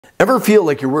Ever feel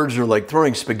like your words are like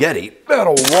throwing spaghetti at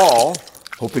a wall,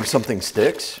 hoping something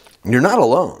sticks? You're not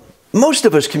alone. Most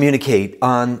of us communicate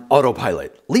on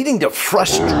autopilot, leading to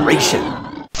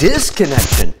frustration,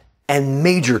 disconnection, and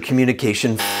major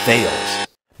communication fails.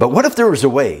 But what if there was a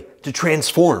way to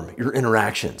transform your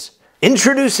interactions?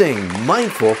 Introducing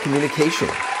mindful communication.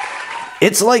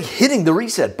 It's like hitting the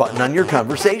reset button on your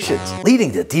conversations,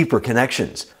 leading to deeper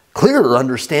connections, clearer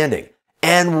understanding,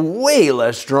 and way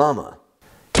less drama.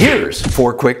 Here's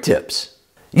 4 quick tips.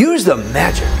 Use the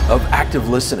magic of active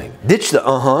listening. Ditch the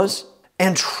uh-huhs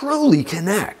and truly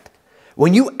connect.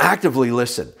 When you actively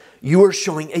listen, you are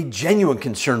showing a genuine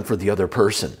concern for the other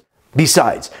person.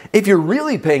 Besides, if you're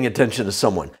really paying attention to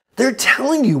someone, they're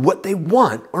telling you what they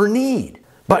want or need.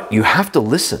 But you have to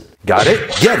listen. Got it?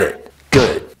 Get it?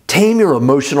 Good. Tame your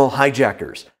emotional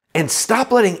hijackers and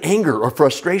stop letting anger or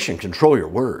frustration control your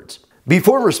words.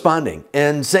 Before responding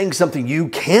and saying something you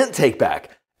can't take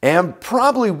back and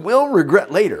probably will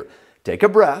regret later, take a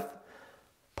breath,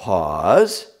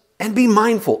 pause, and be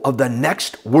mindful of the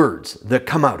next words that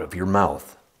come out of your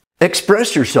mouth.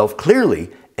 Express yourself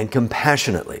clearly and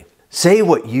compassionately. Say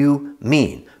what you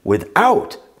mean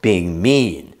without being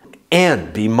mean.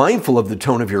 And be mindful of the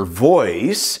tone of your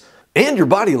voice and your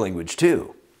body language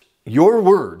too. Your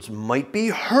words might be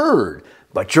heard,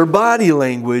 but your body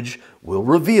language will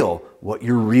reveal what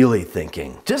you're really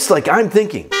thinking. Just like I'm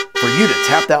thinking for you to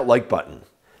tap that like button.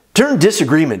 Turn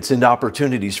disagreements into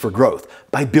opportunities for growth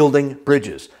by building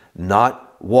bridges,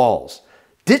 not walls.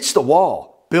 Ditch the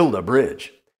wall, build a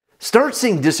bridge. Start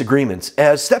seeing disagreements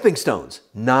as stepping stones,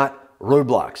 not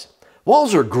roadblocks.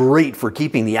 Walls are great for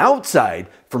keeping the outside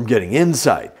from getting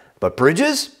inside, but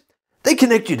bridges, they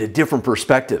connect you to different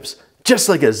perspectives, just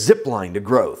like a zip line to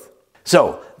growth.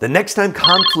 So, the next time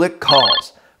conflict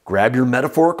calls, grab your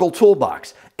metaphorical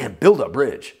toolbox and build a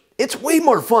bridge. It's way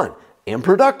more fun and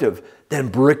productive than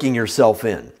bricking yourself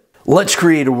in. Let's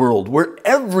create a world where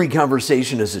every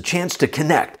conversation is a chance to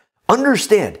connect,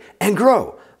 understand, and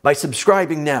grow by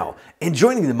subscribing now and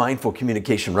joining the Mindful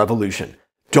Communication Revolution.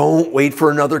 Don't wait for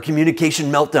another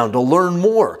communication meltdown to learn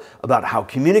more about how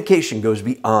communication goes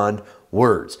beyond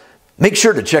words. Make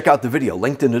sure to check out the video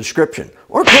linked in the description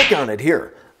or click on it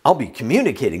here. I'll be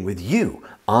communicating with you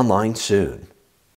online soon.